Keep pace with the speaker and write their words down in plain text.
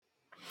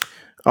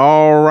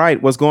All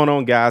right, what's going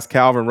on, guys?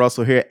 Calvin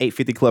Russell here,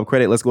 850 Club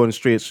Credit. Let's go and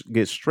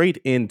get straight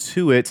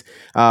into it.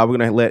 We're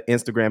gonna let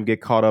Instagram get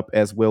caught up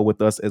as well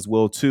with us as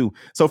well too.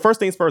 So first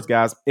things first,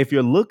 guys. If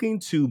you're looking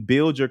to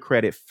build your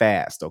credit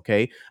fast,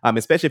 okay,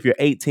 especially if you're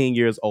 18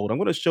 years old, I'm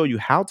going to show you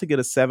how to get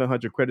a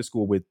 700 credit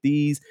score with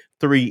these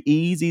three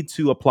easy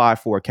to apply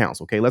for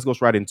accounts. Okay, let's go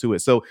right into it.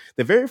 So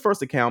the very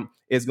first account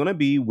is going to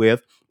be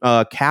with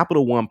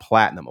Capital One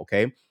Platinum.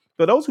 Okay,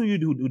 for those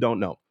who don't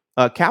know.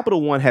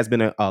 Capital One has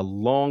been a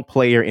long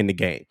player in the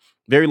game,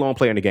 very long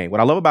player in the game. What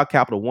I love about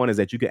Capital One is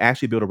that you can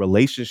actually build a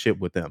relationship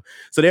with them.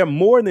 So they're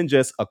more than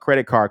just a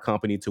credit card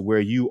company to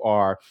where you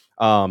are,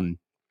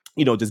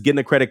 just getting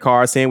a credit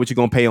card, saying what you're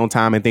going to pay on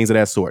time and things of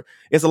that sort.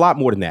 It's a lot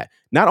more than that.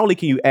 Not only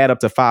can you add up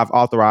to 5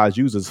 authorized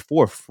users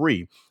for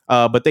free,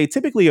 but they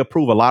typically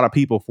approve a lot of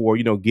people for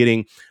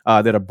getting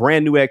that are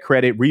brand new at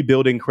credit,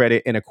 rebuilding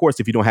credit, and of course,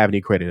 if you don't have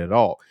any credit at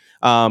all.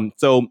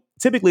 So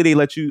typically they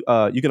let you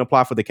can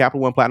apply for the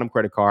Capital One Platinum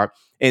credit card,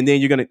 and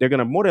then they're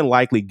gonna more than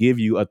likely give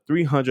you a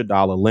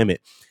 $300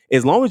 limit.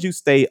 As long as you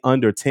stay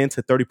under 10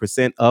 to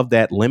 30% of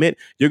that limit,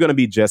 you're going to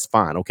be just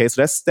fine. Okay.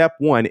 So that's step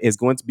one, is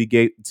going to be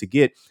to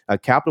get a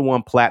Capital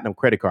One Platinum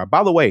credit card.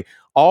 By the way,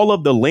 all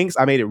of the links,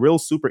 I made it real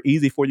super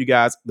easy for you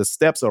guys. The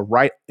steps are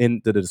right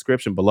in the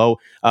description below.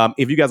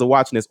 If you guys are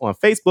watching this on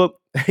Facebook,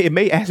 it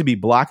may actually be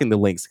blocking the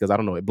links because I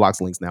don't know, it blocks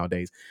links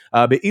nowadays.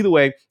 But either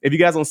way, if you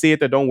guys don't see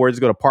it there, don't worry.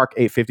 Just go to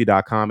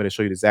park850.com and it'll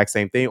show you the exact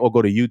same thing, or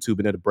go to YouTube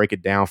and it'll break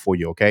it down for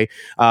you. Okay.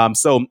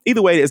 So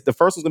either way, it's the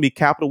first one's going to be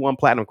Capital One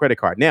Platinum credit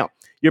card. Now,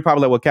 you're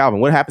probably like, well, Calvin,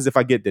 what happens if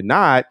I get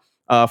denied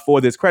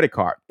for this credit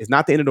card? It's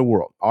not the end of the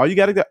world. All you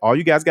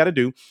guys got to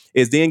do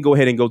is then go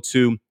ahead and go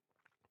to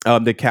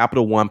the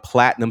Capital One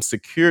Platinum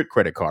secured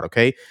credit card.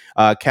 Okay,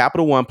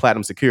 Capital One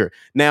Platinum secured.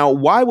 Now,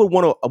 why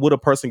would a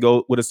person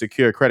go with a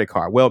secured credit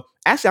card? Well,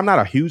 actually, I'm not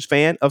a huge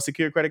fan of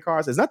secured credit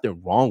cards. There's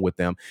nothing wrong with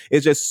them.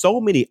 It's just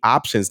so many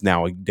options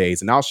nowadays,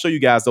 and I'll show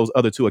you guys those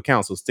other two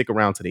accounts. So stick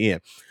around to the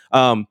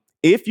end.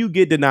 If you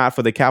get denied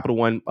for the Capital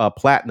One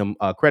Platinum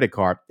credit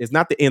card, it's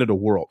not the end of the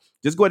world.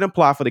 Just go ahead and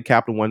apply for the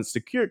Capital One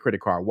secured credit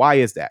card. Why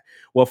is that?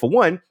 Well, for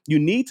one, you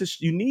need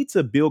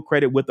to build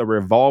credit with a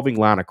revolving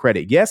line of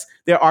credit. Yes,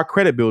 there are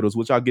credit builders,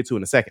 which I'll get to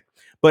in a second.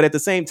 But at the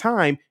same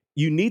time,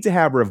 you need to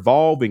have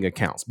revolving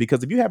accounts,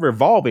 because if you have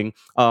revolving,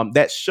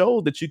 that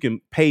shows that you can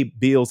pay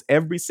bills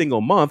every single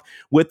month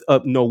with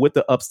with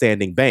the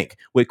upstanding bank.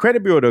 With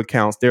credit builder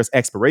accounts, there's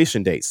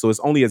expiration dates, so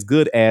it's only as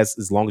good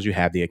as long as you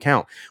have the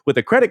account. With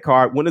a credit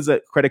card, when does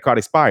a credit card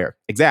expire?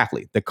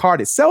 Exactly, the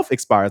card itself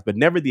expires, but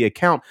never the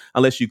account,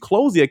 unless you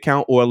close the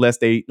account or unless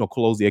they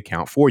close the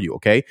account for you.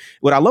 Okay.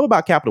 What I love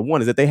about Capital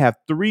One is that they have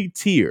three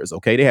tiers.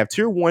 Okay, they have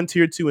tier one,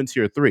 tier two, and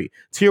tier three.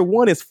 Tier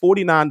one is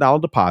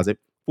 $49 deposit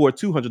for a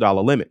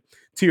 $200 limit.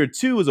 Tier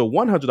two is a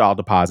 $100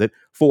 deposit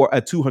for a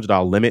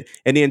 $200 limit.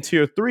 And then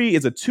tier three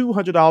is a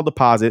 $200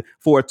 deposit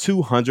for a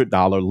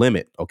 $200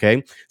 limit.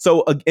 Okay.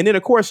 So, and then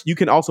of course, you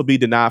can also be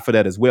denied for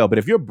that as well. But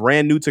if you're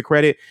brand new to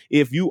credit,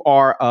 if you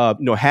are,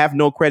 have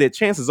no credit,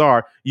 chances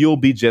are you'll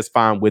be just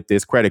fine with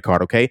this credit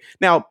card. Okay.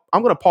 Now,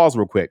 I'm going to pause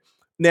real quick.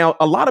 Now,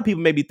 a lot of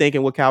people may be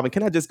thinking, well, Calvin,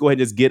 can I just go ahead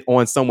and just get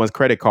on someone's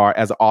credit card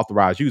as an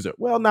authorized user?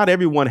 Well, not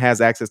everyone has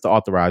access to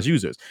authorized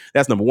users.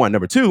 That's number one.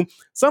 Number two,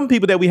 some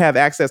people that we have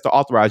access to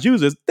authorized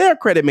users, their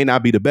credit may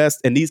not be the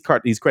best, and these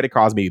credit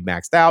cards may be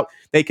maxed out.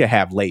 They could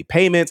have late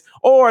payments,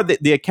 or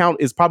the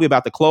account is probably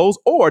about to close.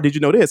 Or did you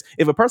know this?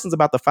 If a person's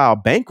about to file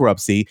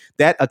bankruptcy,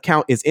 that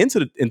account is into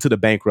the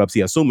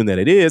bankruptcy, assuming that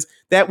it is,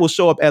 that will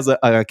show up as an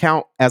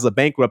account as a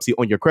bankruptcy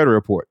on your credit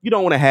report. You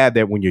don't want to have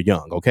that when you're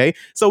young. Okay,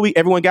 so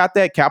everyone got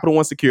that. Capital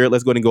One secured.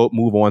 Let's go ahead and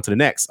move on to the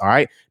next. All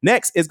right,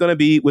 next is going to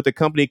be with a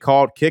company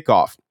called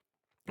Kickoff.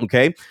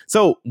 Okay,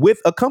 so with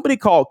a company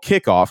called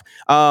Kickoff,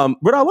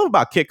 what I love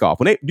about Kickoff,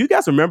 do you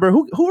guys remember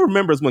who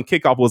remembers when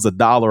Kickoff was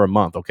 $1 a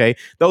month? Okay,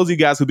 those of you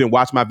guys who've been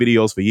watching my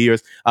videos for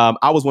years,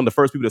 I was one of the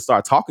first people to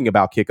start talking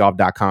about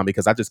Kickoff.com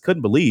because I just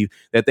couldn't believe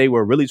that they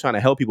were really trying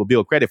to help people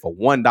build credit for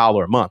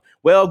 $1 a month.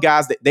 Well,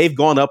 guys, they've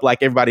gone up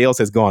like everybody else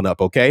has gone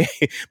up. Okay,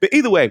 but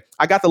either way,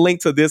 I got the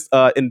link to this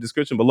in the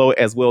description below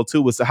as well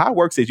too. So how it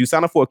works is you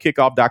sign up for a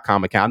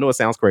Kickoff.com account. I know it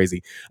sounds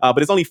crazy, but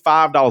it's only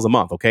 $5 a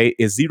month. Okay,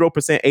 it's 0%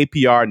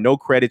 APR, no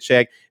credit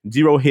check,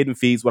 zero hidden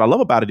fees. What I love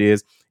about it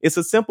is it's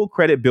a simple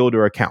credit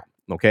builder account.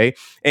 Okay,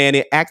 and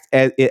it acts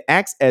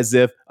as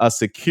if a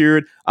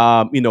secured,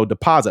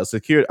 deposit,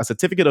 a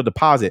certificate of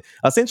deposit.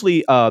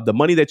 Essentially, the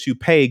money that you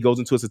pay goes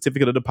into a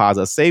certificate of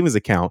deposit, a savings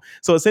account.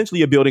 So essentially,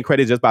 you're building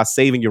credit just by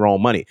saving your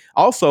own money.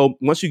 Also,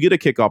 once you get a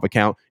Kickoff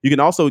account, you can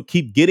also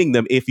keep getting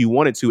them if you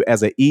wanted to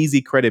as an easy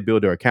credit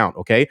builder account.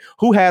 Okay,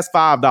 who has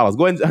 $5?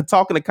 Go ahead and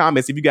talk in the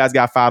comments if you guys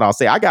got $5.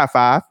 Say I got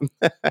 $5.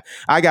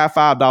 I got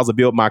 $5 to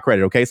build my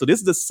credit. Okay, so this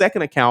is the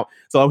second account.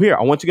 So here,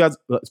 I want you guys,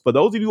 for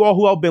those of you all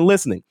who have been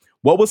listening,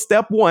 what was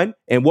step one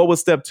and what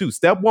was step two?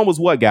 Step one was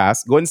what,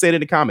 guys? Go ahead and say it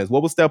in the comments.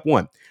 What was step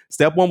one?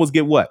 Step one was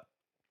get what?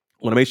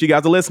 I want to make sure you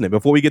guys are listening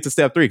before we get to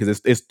step three, because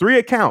it's three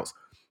accounts.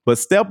 But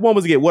step one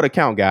was to get what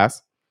account,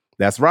 guys?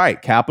 That's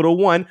right, Capital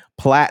One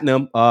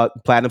Platinum,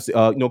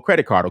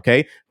 credit card.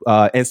 Okay,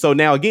 and so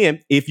now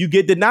again, if you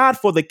get denied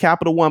for the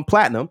Capital One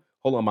Platinum,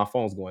 hold on, my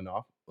phone's going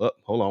off.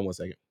 Hold on one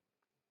second.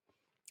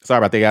 Sorry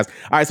about that, guys.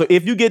 All right, so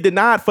if you get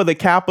denied for the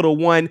Capital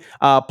One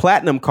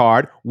Platinum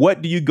card,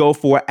 what do you go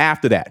for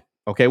after that?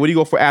 Okay, what do you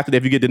go for after that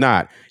if you get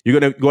denied? You're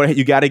gonna go ahead.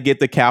 You got to get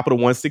the Capital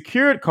One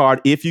secured card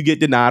if you get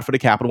denied for the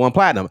Capital One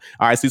Platinum.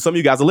 All right, so some of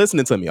you guys are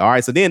listening to me. All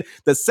right, so then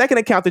the second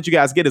account that you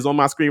guys get is on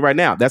my screen right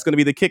now. That's going to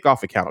be the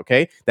kickoff account.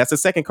 Okay, that's the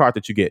second card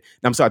that you get.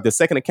 I'm sorry, the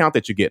second account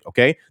that you get.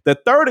 Okay, the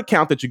third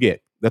account that you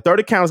get. The third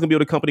account is going to be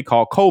with a company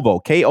called Kovo,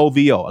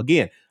 Kovo.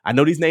 Again, I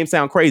know these names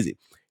sound crazy.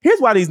 Here's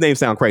why these names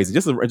sound crazy.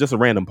 Just a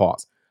random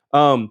pause.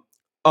 A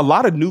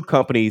lot of new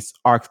companies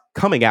are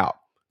coming out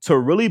to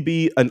really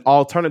be an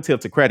alternative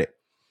to credit.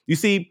 You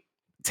see,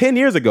 10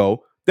 years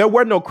ago, there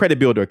were no credit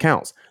builder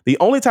accounts. The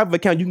only type of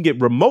account you can get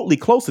remotely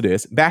close to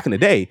this back in the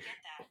day,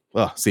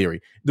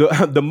 Siri,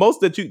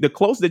 the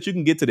closest that you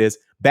can get to this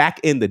back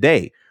in the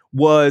day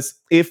was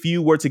if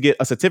you were to get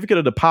a certificate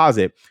of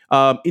deposit.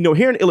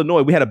 Here in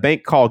Illinois, we had a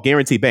bank called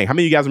Guarantee Bank. How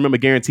many of you guys remember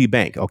Guarantee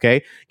Bank?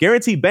 Okay.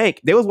 Guarantee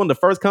Bank, they was one of the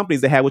first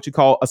companies that had what you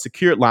call a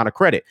secured line of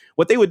credit.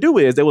 What they would do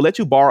is they would let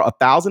you borrow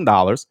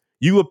 $1,000.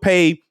 You would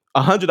pay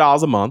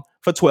 $100 a month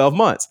for 12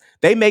 months.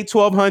 They make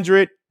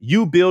 1,200.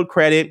 You build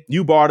credit.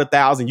 You borrowed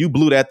 1,000. You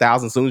blew that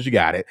 1,000 as soon as you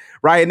got it,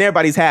 right? And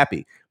everybody's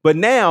happy. But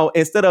now,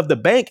 instead of the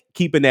bank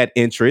keeping that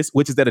interest,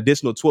 which is that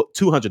additional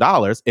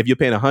 $200, if you're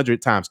paying 100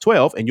 times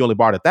 12 and you only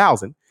borrowed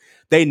 1,000,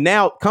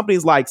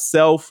 companies like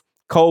Self,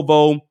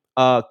 Kovo,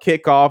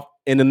 Kickoff,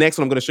 and the next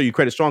one I'm going to show you,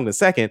 Credit Strong, in a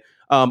second.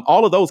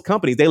 All of those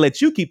companies, they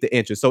let you keep the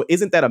interest. So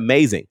isn't that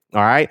amazing?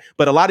 All right.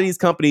 But a lot of these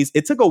companies,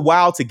 it took a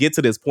while to get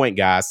to this point,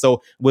 guys.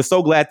 So we're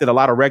so glad that a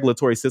lot of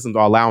regulatory systems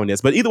are allowing this.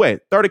 But either way,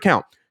 third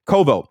account,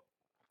 Kovo.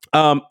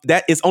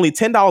 That is only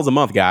 $10 a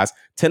month, guys.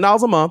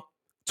 $10 a month,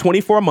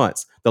 24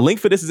 months. The link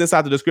for this is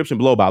inside the description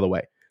below, by the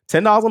way.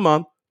 $10 a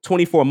month,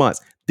 24 months.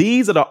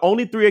 These are the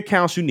only 3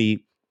 accounts you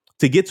need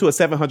to get to a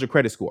 700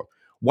 credit score.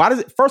 Why does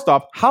it? First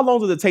off, how long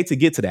does it take to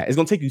get to that? It's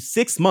going to take you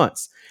 6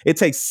 months. It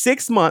takes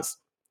 6 months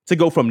to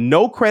go from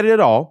no credit at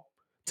all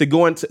to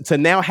going to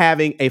now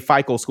having a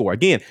FICO score.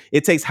 Again,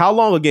 it takes how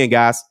long again,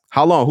 guys?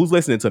 How long? Who's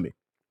listening to me?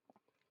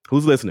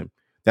 Who's listening?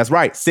 That's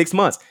right. 6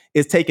 months.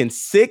 It's taken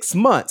 6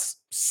 months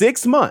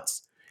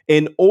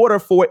in order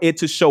for it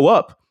to show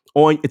up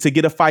to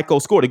get a FICO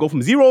score. To go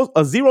from a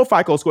zero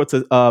FICO score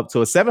to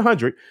a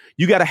 700,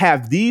 you got to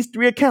have these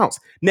 3 accounts.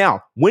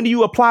 Now, when do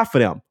you apply for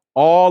them?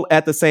 All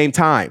at the same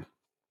time.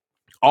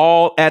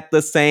 All at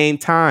the same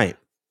time.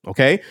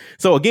 Okay.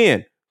 So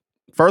again,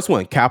 first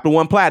one, Capital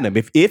One Platinum.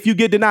 If you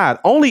get denied,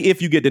 only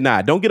if you get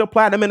denied, don't get a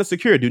platinum and a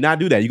secure. Do not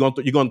do that. You're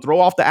going to throw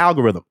off the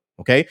algorithm.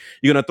 Okay.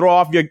 You're going to throw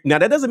off now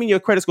that doesn't mean your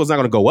credit score is not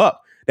going to go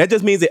up. That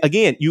just means that,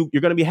 again, you're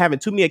going to be having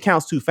too many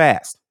accounts too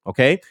fast.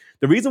 Okay.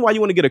 The reason why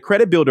you want to get a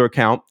credit builder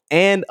account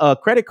and a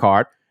credit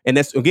card, and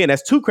that's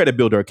 2 credit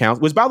builder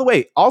accounts, which, by the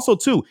way, also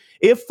too,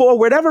 if for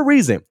whatever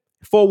reason,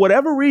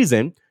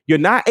 you're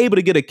not able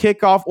to get a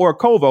Kickoff or a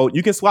Kovo,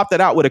 you can swap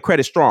that out with a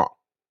Credit Strong.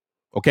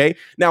 Okay.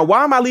 Now,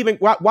 why am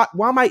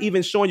I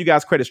even showing you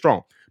guys Credit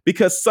Strong?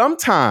 Because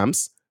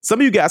sometimes some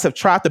of you guys have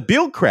tried to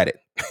build credit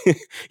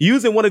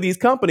using one of these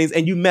companies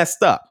and you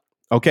messed up.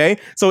 Okay.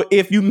 So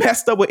if you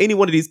messed up with any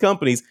one of these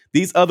companies,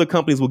 these other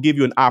companies will give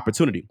you an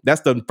opportunity. That's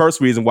the first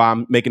reason why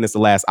I'm making this the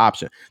last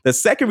option. The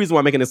second reason why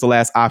I'm making this the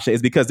last option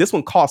is because this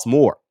one costs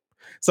more.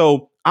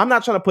 So I'm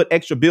not trying to put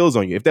extra bills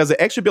on you. If there's an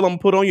extra bill I'm going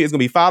to put on you, it's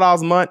going to be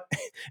 $5 a month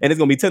and it's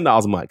going to be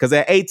 $10 a month. Because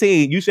at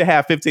 18, you should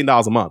have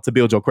 $15 a month to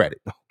build your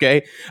credit.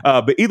 Okay.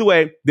 But either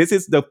way, this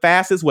is the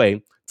fastest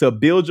way to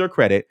build your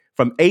credit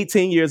from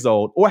 18 years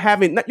old, or you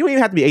don't even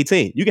have to be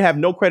 18. You can have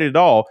no credit at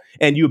all.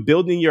 And you're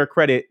building your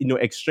credit,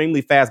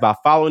 extremely fast by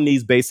following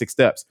these basic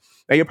steps.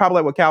 Now you're probably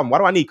like, well, Calvin, why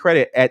do I need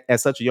credit at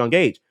such a young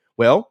age?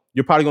 Well,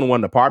 you're probably going to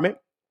want an apartment.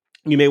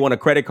 You may want a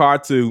credit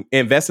card to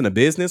invest in a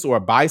business or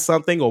buy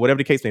something or whatever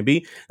the case may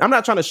be. I'm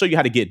not trying to show you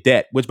how to get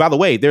debt, which, by the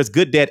way, there's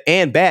good debt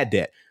and bad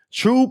debt.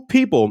 True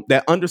people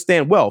that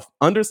understand wealth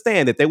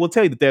understand that they will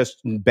tell you that there's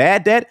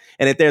bad debt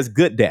and that there's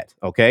good debt.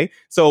 Okay.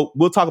 So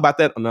we'll talk about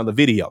that in another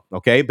video.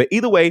 Okay. But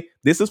either way,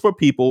 this is for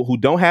people who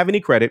don't have any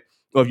credit,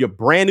 or if you're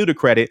brand new to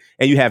credit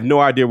and you have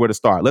no idea where to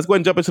start. Let's go ahead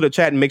and jump into the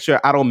chat and make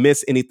sure I don't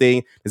miss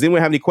anything. Does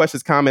anyone have any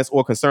questions, comments,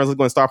 or concerns? Let's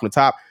go and start from the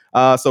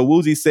top. So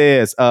Woozy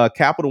says,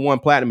 Capital One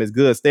Platinum is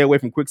good. Stay away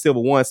from Quicksilver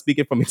One.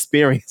 Speaking from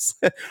experience.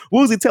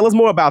 Woozy, tell us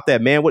more about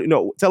that, man.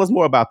 Tell us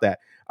more about that.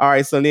 All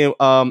right. So then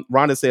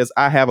Rhonda says,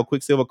 I have a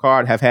Quicksilver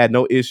card, have had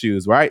no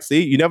issues, right?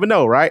 See, you never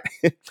know, right?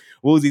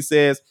 Woozy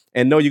says,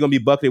 and no, you're going to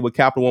be bucketed with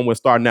Capital One when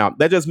starting out.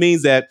 That just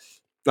means that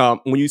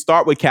when you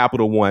start with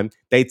Capital One,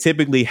 they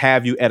typically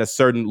have you at a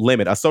certain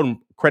limit, a certain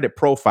credit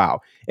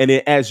profile. And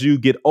then as you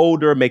get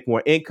older, make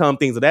more income,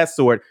 things of that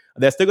sort,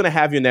 they're still going to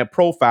have you in that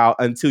profile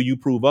until you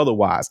prove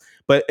otherwise.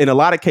 But in a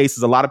lot of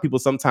cases, a lot of people,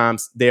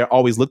 sometimes they're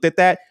always looked at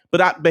that.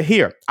 But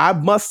here, I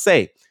must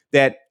say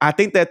that I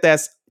think that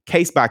that's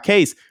case by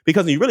case,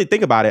 because when you really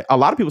think about it, a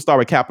lot of people start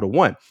with Capital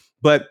One,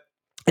 and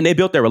they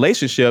built their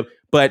relationship,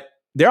 but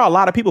there are a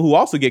lot of people who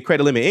also get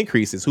credit limit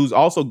increases, who's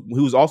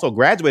also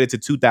graduated to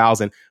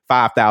 2,000,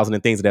 5,000,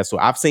 and things of that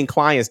sort. I've seen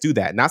clients do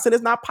that. Not saying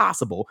it's not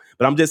possible,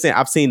 but I'm just saying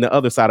I've seen the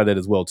other side of that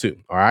as well too.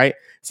 All right.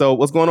 So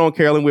what's going on,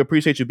 Carolyn? We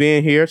appreciate you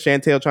being here.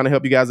 Chantel trying to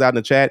help you guys out in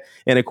the chat.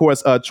 And of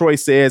course, Troy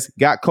says,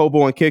 got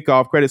Kobo and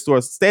Kickoff credit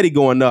stores steady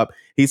going up.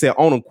 He said,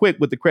 own them quick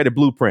with the credit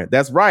blueprint.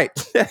 That's right.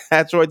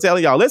 Troy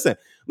telling y'all, listen,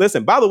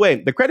 by the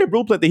way, the credit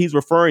blueprint that he's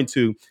referring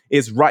to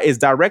is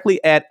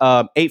directly at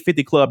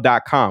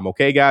 850club.com.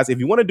 Okay, guys, if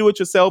you want to do it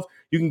yourself,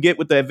 you can get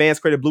with the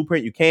advanced credit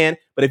blueprint, you can.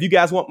 But if you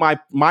guys want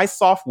my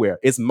software,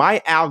 it's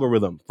my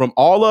algorithm from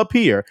all up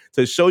here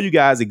to show you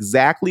guys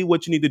exactly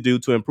what you need to do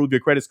to improve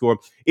your credit score.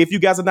 If you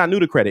guys are not new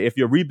to credit, if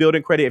you're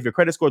rebuilding credit, if your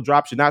credit score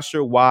drops, you're not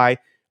sure why,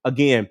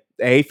 again,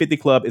 the 850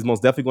 Club is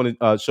most definitely going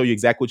to show you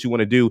exactly what you want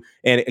to do.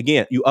 And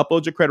again, you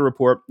upload your credit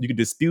report. You can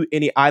dispute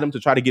any item to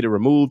try to get it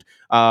removed.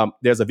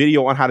 There's a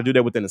video on how to do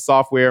that within the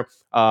software.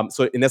 And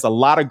there's a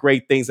lot of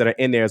great things that are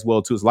in there as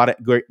well too. There's a lot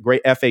of great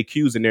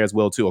FAQs in there as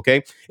well too.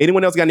 Okay.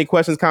 Anyone else got any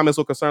questions, comments,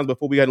 or concerns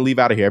before we got to leave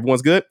out of here?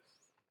 Everyone's good.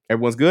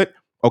 Everyone's good.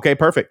 Okay,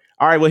 perfect.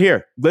 All right, well,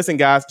 here, listen,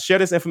 guys, share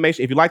this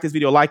information. If you like this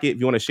video, like it. If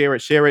you want to share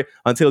it, share it.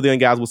 Until then,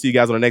 guys, we'll see you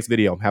guys on the next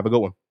video. Have a good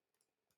one.